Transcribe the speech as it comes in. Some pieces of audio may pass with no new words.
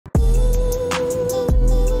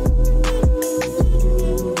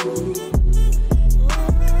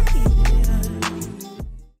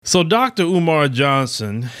So Dr. Umar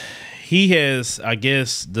Johnson, he has, I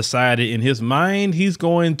guess, decided in his mind he's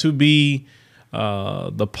going to be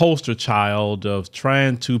the poster child of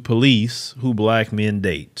trying to police who black men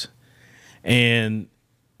date. And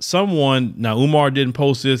someone, now Umar didn't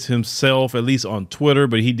post this himself, at least on Twitter,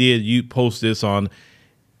 but he did post this on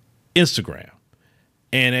Instagram.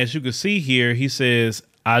 And as you can see here, he says,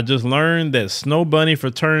 I just learned that Snow Bunny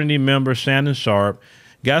fraternity member Shannon Sharpe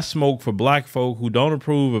got smoked for black folk who don't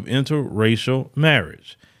approve of interracial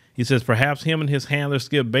marriage. He says perhaps him and his handler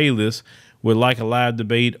Skip Bayless would like a live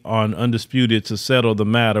debate on Undisputed to settle the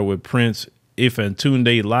matter with Prince if and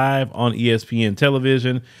Tunde live on ESPN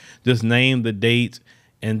television. Just name the date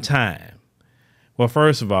and time. Well,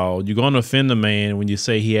 first of all, you're going to offend the man when you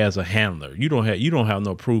say he has a handler. You don't have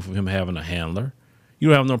no proof of him having a handler. You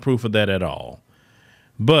don't have no proof of that at all.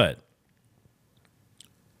 But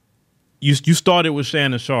you started with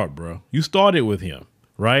Shannon Sharpe, bro. You started with him,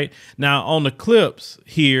 right? Now, on the clips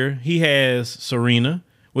here, he has Serena.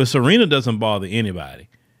 Well, Serena doesn't bother anybody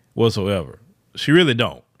whatsoever. She really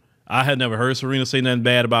don't. I had never heard Serena say nothing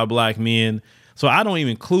bad about black men, so I don't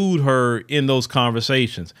even include her in those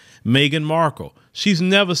conversations. Meghan Markle, she's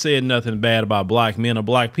never said nothing bad about black men or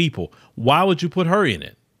black people. Why would you put her in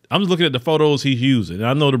it? I'm just looking at the photos he's using.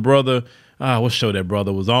 I know the brother, what show that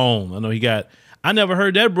brother was on. I know he got, I never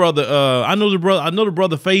heard that brother. I know the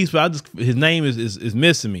brother face, but his name is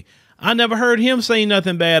missing me. I never heard him say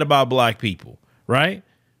nothing bad about black people, right?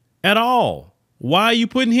 At all. Why are you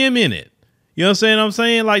putting him in it? You know what I'm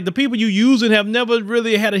saying? Like, the people you using have never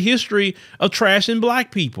really had a history of trashing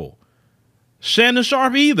black people. Shannon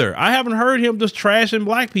Sharpe either. I haven't heard him just trashing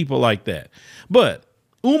black people like that. But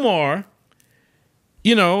Umar,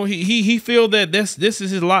 you know, he feel that this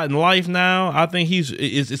is his lot in life now. I think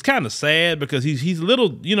it's kind of sad because he's a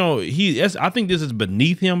little, you know, I think this is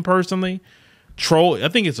beneath him personally. I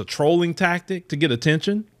think it's a trolling tactic to get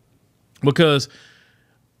attention, because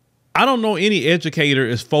I don't know any educator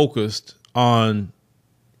is focused on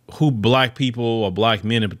who black people or black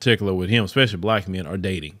men in particular with him, especially black men, are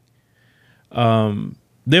dating.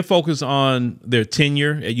 They're focused on their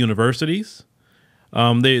tenure at universities.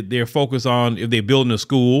 They're focused on, if they're building a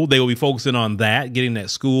school, they will be focusing on that, getting that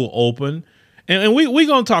school open. And we're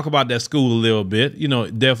going to talk about that school a little bit, you know,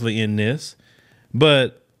 definitely in this.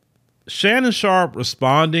 But Shannon Sharpe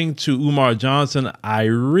responding to Umar Johnson, I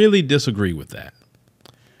really disagree with that.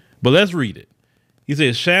 But let's read it. He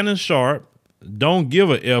says, Shannon Sharpe don't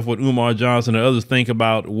give a F what Umar Johnson or others think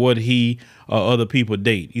about what he or other people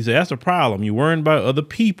date. He said, that's the problem. You're worrying about other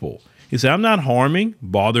people. He said, I'm not harming,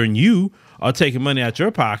 bothering you, or taking money out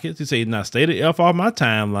your pockets. He said, now stay the F off my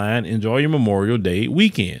timeline. Enjoy your Memorial Day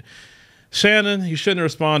weekend. Shannon, you shouldn't have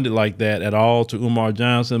responded like that at all to Umar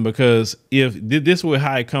Johnson, because if this is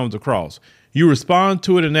how it comes across, you respond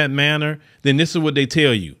to it in that manner, then this is what they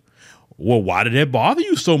tell you. Well, why did that bother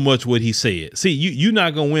you so much what he said? See, you're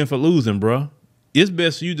not going to win for losing, bro. It's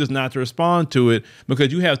best for you just not to respond to it,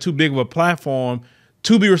 because you have too big of a platform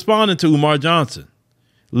to be responding to Umar Johnson.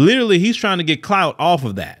 Literally, he's trying to get clout off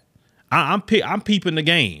of that. I'm peeping the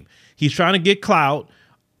game. He's trying to get clout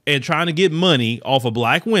and trying to get money off of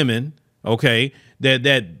black women, okay,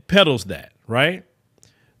 that peddles that, right?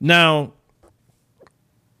 Now,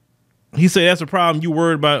 he said that's a problem. You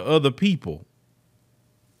worried about other people.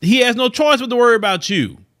 He has no choice but to worry about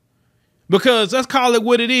you, because let's call it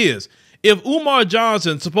what it is. If Umar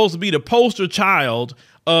Johnson's supposed to be the poster child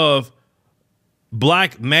of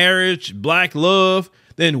black marriage, black love,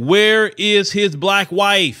 then where is his black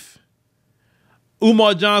wife?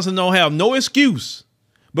 Umar Johnson don't have no excuse,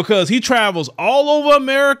 because he travels all over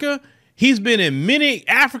America. He's been in many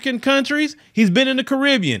African countries. He's been in the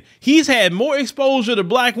Caribbean. He's had more exposure to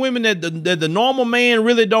black women that the normal man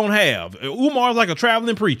really don't have. Umar's like a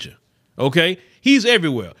traveling preacher. Okay. He's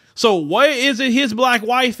everywhere. So where is it his black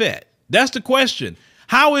wife at? That's the question.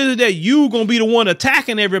 How is it that you going to be the one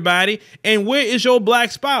attacking everybody? And where is your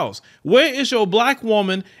black spouse? Where is your black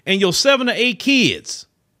woman and your 7 or 8 kids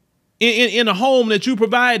in a home that you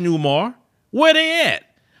provide, Umar? Where they at?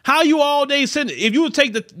 How you all day sitting? If you would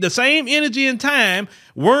take the same energy and time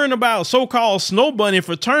worrying about so-called Snow Bunny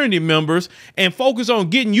fraternity members and focus on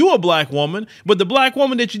getting you a black woman, but the black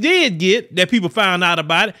woman that you did get, that people found out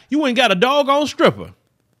about it, you went and got a doggone stripper.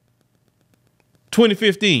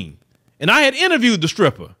 2015. And I had interviewed the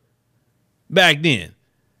stripper back then.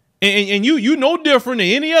 And you no different than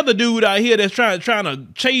any other dude out here that's trying to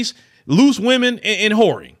chase loose women and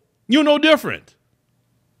whoring. You're no different.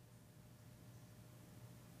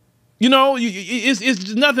 You know,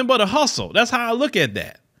 it's nothing but a hustle. That's how I look at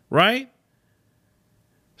that, right?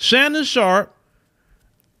 Shannon Sharpe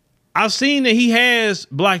I've seen that he has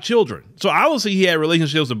black children. So obviously he had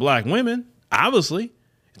relationships with black women, obviously,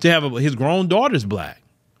 to have his grown daughter's black.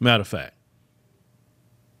 Matter of fact,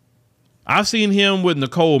 I've seen him with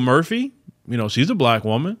Nicole Murphy. You know, she's a black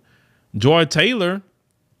woman. Joy Taylor,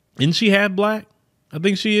 isn't she half black? I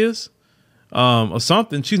think she is, or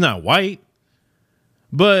something. She's not white,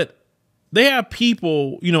 but they have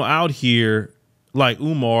people, you know, out here like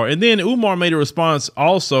Umar. And then Umar made a response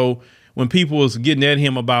also when people was getting at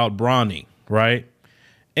him about Bronny, right?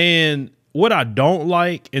 And what I don't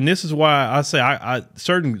like, and this is why I say I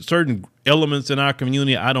certain elements in our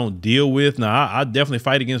community I don't deal with. Now, I definitely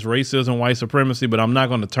fight against racism, white supremacy, but I'm not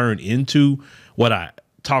going to turn into what I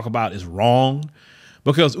talk about is wrong,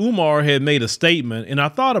 because Umar had made a statement, and I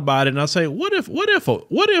thought about it, and I say, what if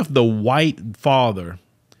the white father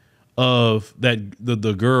of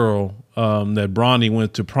the girl that Bronny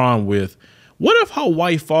went to prom with, what if her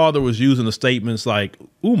white father was using the statements like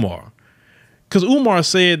Umar? Because Umar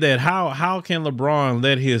said that how can LeBron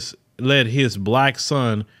let his black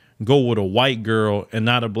son go with a white girl and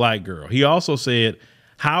not a black girl? He also said,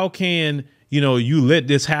 how can you let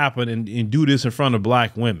this happen and do this in front of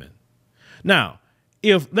black women? Now,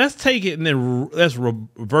 let's take it and then let's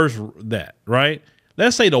reverse that, right?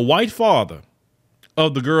 Let's say the white father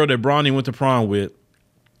of the girl that Bronny went to prom with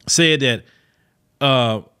said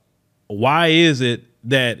that why is it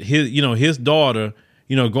that his daughter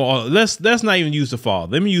let's not even use the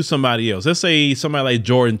father. Let me use somebody else. Let's say somebody like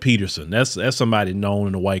Jordan Peterson. That's somebody known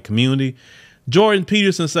in the white community. Jordan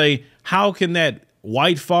Peterson say, how can that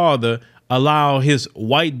white father allow his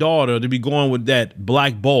white daughter to be going with that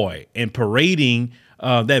black boy and parading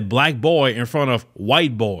that black boy in front of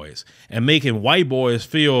white boys and making white boys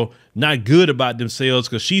feel not good about themselves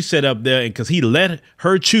because she sat up there and because he let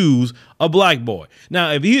her choose a black boy?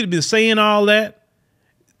 Now, if he had been saying all that,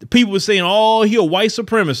 people were saying, oh, he a white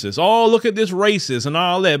supremacist. Oh, look at this racist and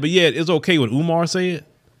all that. But yet it's okay what Umar said.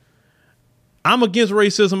 I'm against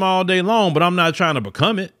racism all day long, but I'm not trying to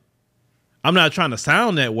become it. I'm not trying to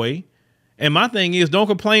sound that way. And my thing is, don't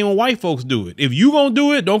complain when white folks do it. If you gonna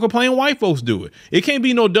do it, don't complain when white folks do it. It can't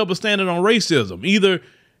be no double standard on racism. Either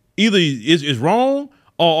it's wrong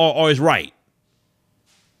or it's right.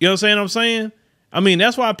 You know what I'm saying? I mean,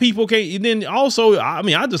 that's why people can't. And then also, I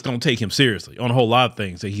mean, I just don't take him seriously on a whole lot of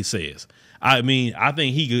things that he says. I mean, I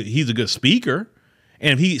think he's a good speaker,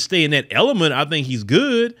 and if he stay in that element, I think he's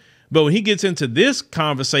good. But when he gets into this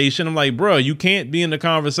conversation, I'm like, bro, you can't be in the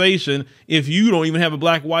conversation if you don't even have a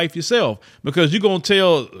black wife yourself, because you're going to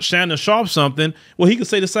tell Shannon Sharpe something. Well, he could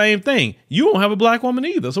say the same thing. You don't have a black woman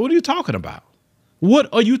either. So what are you talking about? What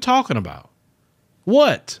are you talking about?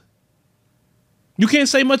 What? You can't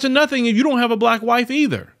say much of nothing if you don't have a black wife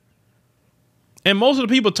either. And most of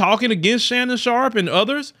the people talking against Shannon Sharpe and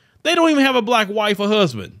others, they don't even have a black wife or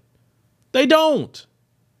husband. They don't.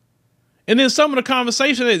 And then some of the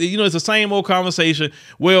conversation, it's the same old conversation.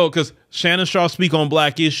 Well, because Shannon Sharpe speak on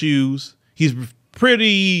black issues. He's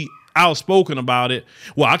pretty outspoken about it.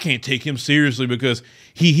 Well, I can't take him seriously because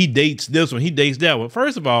he dates this one, he dates that one.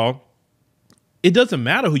 First of all, it doesn't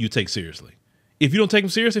matter who you take seriously. If you don't take him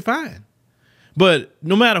seriously, fine. But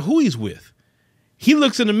no matter who he's with, he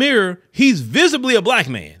looks in the mirror, he's visibly a black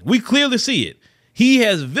man. We clearly see it. He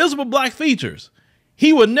has visible black features.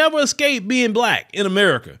 He will never escape being black in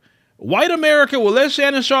America. White America will let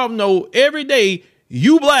Shannon Sharpe know every day,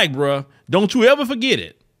 you black, bruh. Don't you ever forget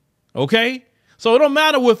it. Okay? So it don't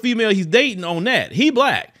matter what female he's dating on that. He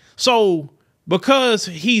black. So because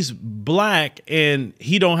he's black and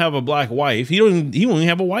he don't have a black wife, he won't even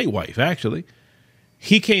have a white wife, actually.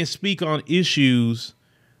 He can't speak on issues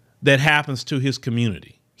that happens to his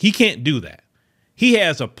community. He can't do that. He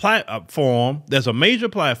has a platform that's a major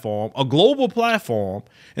platform, a global platform.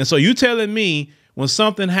 And so you telling me when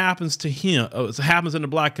something happens to him, happens in the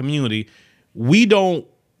black community, we don't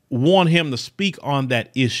want him to speak on that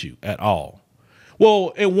issue at all. Well,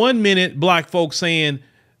 in 1 minute, black folks saying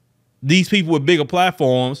these people with bigger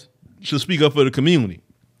platforms should speak up for the community.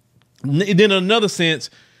 Then in another sense,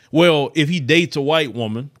 well, if he dates a white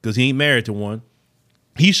woman, because he ain't married to one,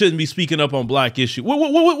 he shouldn't be speaking up on black issues.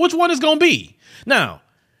 Which one is going to be? Now,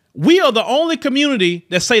 we are the only community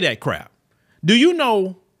that say that crap. Do you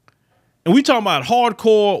know, and we talking about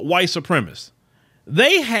hardcore white supremacists,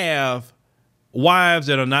 they have wives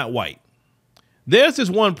that are not white. There's this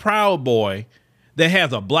one Proud Boy that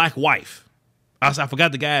has a black wife. I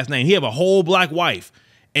forgot the guy's name. He have a whole black wife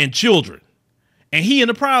and children. And he and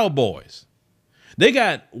the Proud Boys. They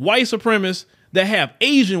got white supremacists that have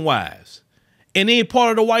Asian wives, and they ain't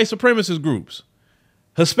part of the white supremacist groups.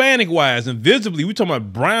 Hispanic wives, and visibly, we talking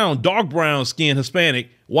about brown, dark brown skinned Hispanic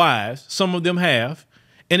wives. Some of them have,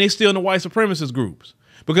 And they still in the white supremacist groups.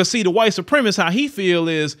 Because see, the white supremacist, how he feel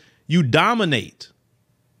is you dominate.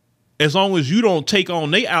 As long as you don't take on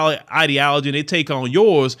their ideology and they take on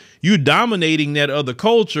yours, you dominating that other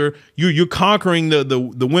culture. You're conquering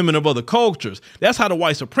the women of other cultures. That's how the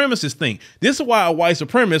white supremacists think. This is why a white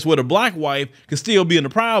supremacist with a black wife can still be in the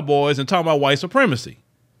Proud Boys and talk about white supremacy.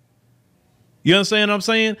 You understand what I'm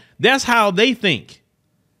saying? That's how they think.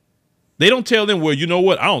 They don't tell them, well, you know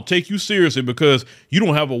what? I don't take you seriously because you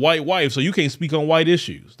don't have a white wife, so you can't speak on white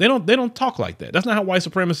issues. They don't talk like that. That's not how white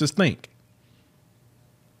supremacists think.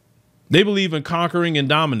 They believe in conquering and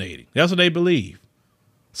dominating. That's what they believe.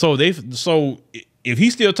 So if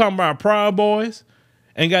he's still talking about Proud Boys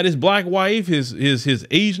and got his black wife, his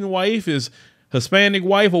Asian wife, his Hispanic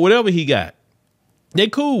wife, or whatever he got, they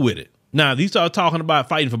cool with it. Now, if he start talking about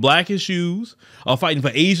fighting for black issues or fighting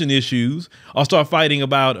for Asian issues or start fighting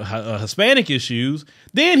about Hispanic issues,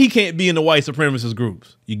 then he can't be in the white supremacist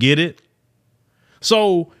groups. You get it?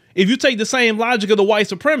 So if you take the same logic of the white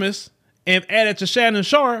supremacists and add it to Shannon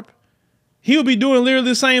Sharpe, he would be doing literally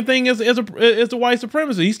the same thing as the white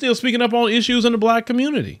supremacist. He's still speaking up on issues in the black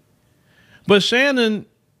community. But Shannon,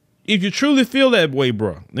 if you truly feel that way,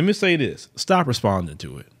 bro, let me say this. Stop responding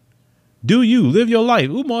to it. Do you live your life?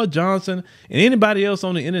 Umar Johnson and anybody else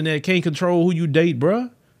on the internet can't control who you date, bro.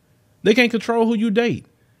 They can't control who you date.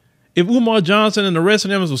 If Umar Johnson and the rest of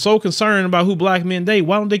them were so concerned about who black men date,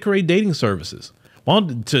 why don't they create dating services? Why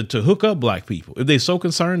don't to hook up black people if they're so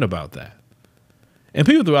concerned about that? And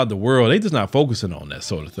people throughout the world, they just not focusing on that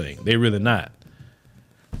sort of thing. They really not.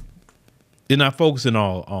 They're not focusing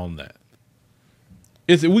on that.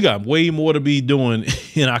 We got way more to be doing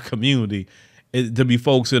in our community to be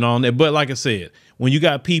focusing on that. But like I said, when you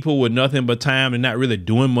got people with nothing but time and not really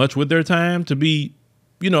doing much with their time to be,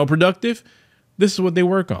 productive, this is what they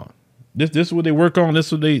work on. This is what they work on. This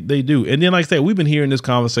is what they do. And then, like I said, we've been hearing this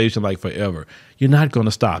conversation like forever. You're not going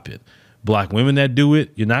to stop it. Black women that do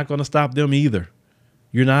it, you're not going to stop them either.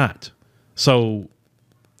 You're not. So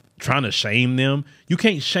trying to shame them, you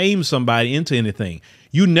can't shame somebody into anything.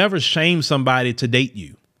 You never shame somebody to date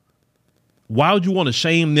you. Why would you want to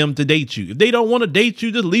shame them to date you? If they don't want to date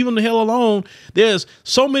you, just leave them the hell alone. There's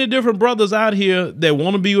so many different brothers out here that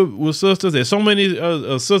want to be with sisters. There's so many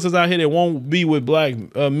sisters out here that won't be with black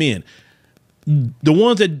men. The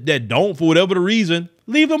ones that don't, for whatever the reason,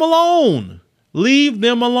 leave them alone. Leave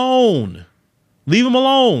them alone. Leave them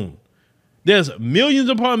alone. There's millions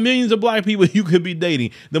upon millions of black people you could be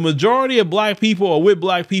dating. The majority of black people are with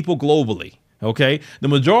black people globally. Okay. The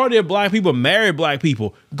majority of black people marry black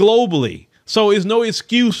people globally. So it's no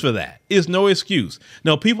excuse for that. It's no excuse.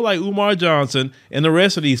 Now, people like Umar Johnson and the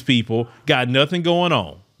rest of these people got nothing going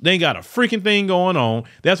on. They ain't got a freaking thing going on.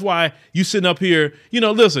 That's why you sitting up here,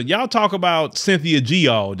 listen, y'all talk about Cynthia G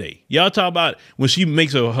all day. Y'all talk about when she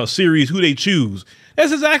makes her series, Who They Choose.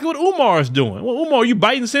 That's exactly what Umar's doing. Well, Umar, you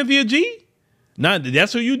biting Cynthia G? Not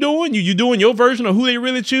that's what you doing? You doing your version of Who They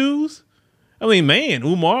Really Choose? I mean, man,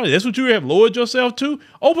 Umar, that's what you have lowered yourself to?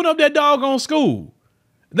 Open up that doggone school.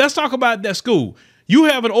 Let's talk about that school. You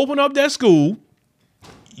haven't opened up that school.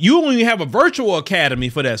 You only have a virtual academy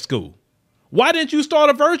for that school. Why didn't you start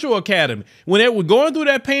a virtual academy? When they were going through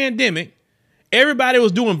that pandemic, everybody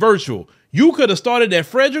was doing virtual. You could have started that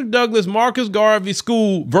Frederick Douglass Marcus Garvey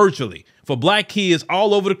school virtually for black kids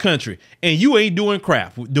all over the country. And you ain't doing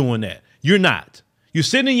crap doing that. You're not. You're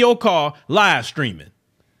sitting in your car live streaming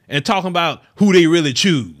and talking about who they really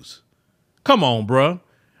choose. Come on, bro.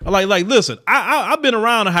 Like, listen, I've been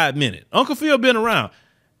around a hot minute. Uncle Phil been around.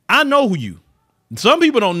 I know who you. Some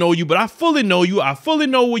people don't know you, but I fully know you. I fully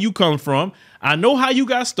know where you come from. I know how you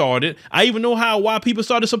got started. I even know why people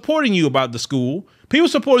started supporting you about the school. People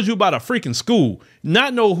supported you about a freaking school,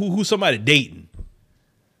 not know who somebody dating.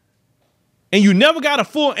 And you never got a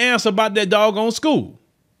full answer about that doggone school.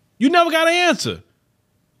 You never got an answer.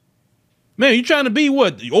 Man, you trying to be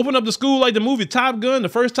what? You open up the school like the movie Top Gun? The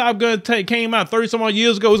first Top Gun came out 30 some odd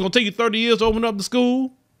years ago. It's going to take you 30 years to open up the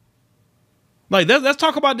school? Like, let's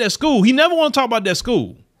talk about that school. He never want to talk about that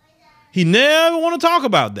school. He never want to talk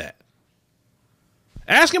about that.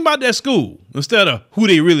 Ask him about that school instead of who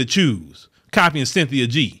they really choose. Copying Cynthia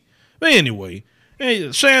G. But anyway,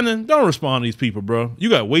 hey, Shannon, don't respond to these people, bro. You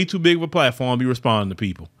got way too big of a platform to be responding to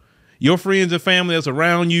people. Your friends and family that's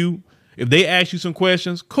around you, if they ask you some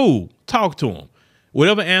questions, cool, talk to them.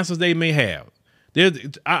 Whatever answers they may have.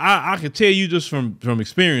 I can tell you just from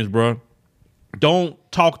experience, bro. Don't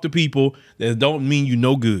talk to people that don't mean you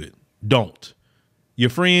no good. Don't. Your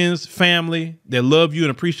friends, family that love you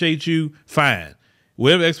and appreciate you, fine.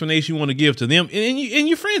 whatever explanation you want to give to them. And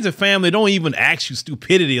your friends and family don't even ask you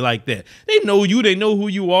stupidity like that. They know you. They know who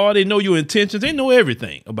you are. They know your intentions. They know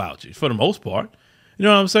everything about you for the most part. You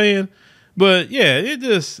know what I'm saying? But yeah, it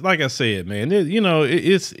just, like I said, man,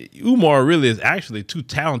 it's Umar really is actually too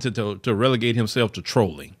talented to relegate himself to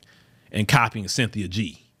trolling and copying Cynthia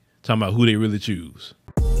G. Talking about who they really choose.